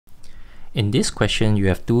In this question, you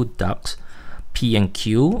have two ducts, P and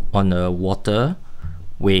Q, on a water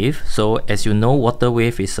wave. So as you know, water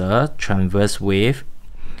wave is a transverse wave.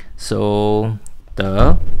 So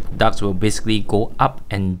the ducts will basically go up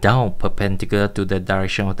and down perpendicular to the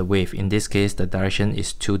direction of the wave. In this case, the direction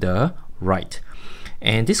is to the right.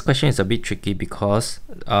 And this question is a bit tricky because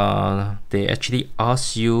they actually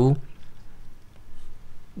ask you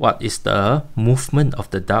what is the movement of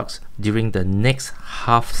the ducts during the next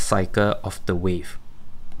half cycle of the wave.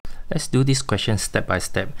 Let's do this question step by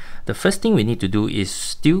step. The first thing we need to do is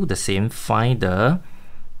still the same, find the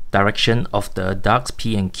direction of the ducts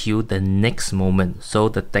P and Q the next moment. So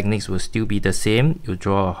the techniques will still be the same. You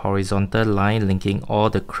draw a horizontal line linking all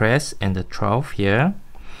the crest and the trough here.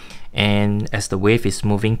 And as the wave is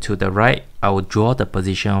moving to the right, I will draw the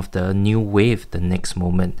position of the new wave the next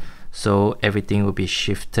moment. So everything will be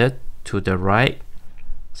shifted to the right.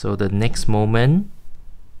 So the next moment,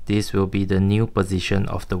 this will be the new position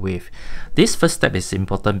of the wave. This first step is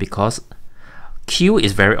important because Q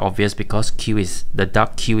is very obvious, because the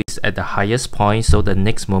duct Q is at the highest point, so the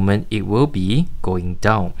next moment it will be going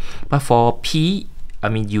down. But for P,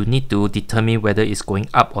 you need to determine whether it's going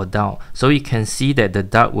up or down. So you can see that the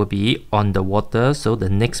duct will be on the water, so the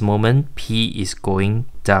next moment P is going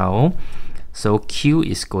down, so Q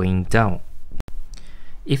is going down.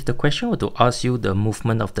 If the question were to ask you the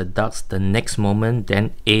movement of the ducts the next moment,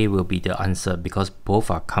 then A will be the answer because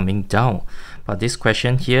both are coming down. But this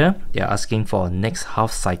question here, they are asking for next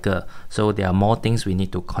half cycle, so there are more things we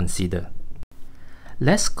need to consider.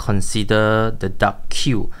 Let's consider the duct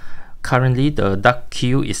Q. Currently, the duct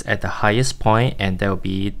Q is at the highest point, and that will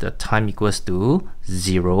be the time equals to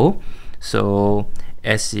 0. So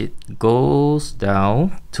as it goes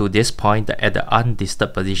down to this point, at the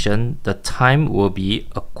undisturbed position, the time will be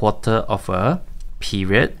a quarter of a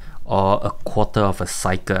period or a quarter of a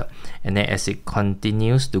cycle. And then as it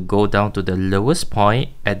continues to go down to the lowest point,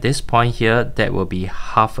 at this point here, that will be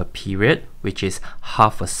half a period, which is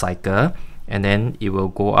half a cycle. And then it will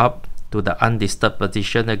go up to the undisturbed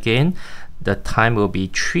position again. The time will be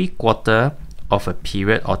 3/4 of a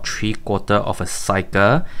period or 3/4 of a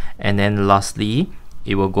cycle. And then lastly,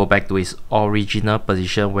 it will go back to its original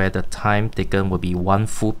position where the time taken will be 1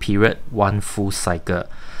 full period, 1 full cycle.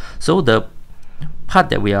 So the part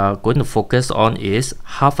that we are going to focus on is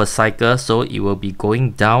half a cycle, so it will be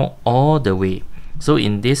going down all the way. So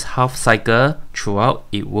in this half cycle, throughout,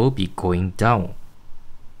 it will be going down.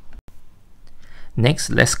 Next,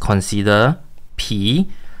 let's consider P.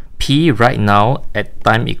 P right now at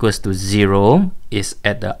time equals to 0 is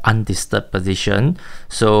at the undisturbed position.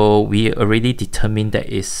 So we already determined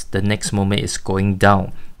that the next moment is going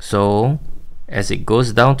down. So as it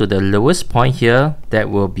goes down to the lowest point here,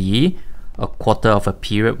 that will be a quarter of a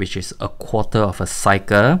period, which is a quarter of a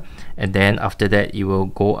cycle. And then after that, it will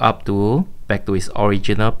go up to back to its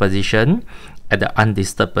original position. At the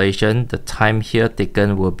undisturbed position, the time here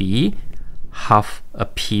taken will be half a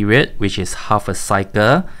period, which is half a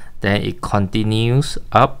cycle. Then it continues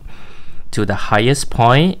up to the highest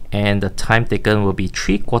point, and the time taken will be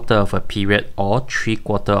 3/4 of a period or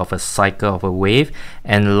 3/4 of a cycle of a wave.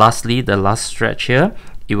 And lastly, the last stretch here,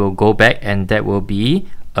 it will go back, and that will be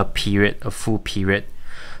a period, a full period.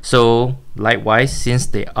 So likewise, since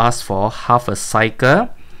they asked for half a cycle,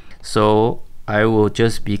 so I will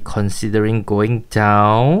just be considering going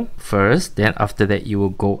down first, then after that it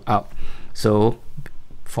will go up. So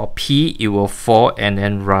for P, it will fall and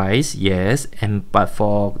then rise, yes, but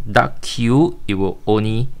for duct Q, it will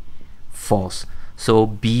only fall. So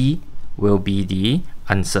B will be the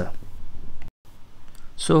answer.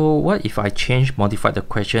 So what if I modify the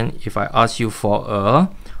question? If I ask you for a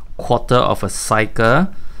quarter of a cycle,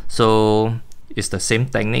 so it's the same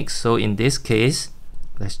technique. So in this case,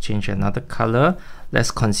 let's change another color.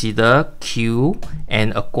 Let's consider Q,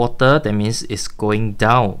 and a quarter, that means it's going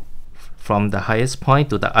down from the highest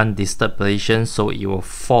point to the undisturbed position, so it will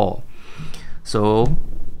fall. So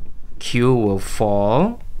Q will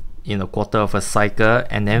fall in a quarter of a cycle,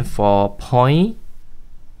 and then for point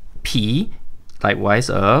P,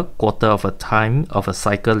 likewise a quarter of a time of a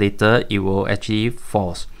cycle later, it will actually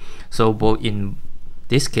fall. So both in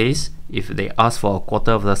this case, if they ask for a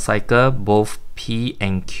quarter of the cycle, both P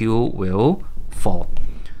and Q will fall.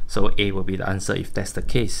 So A will be the answer if that's the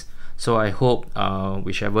case. So I hope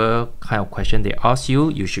whichever kind of question they ask you,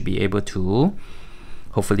 you should be able to,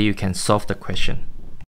 hopefully you can solve the question.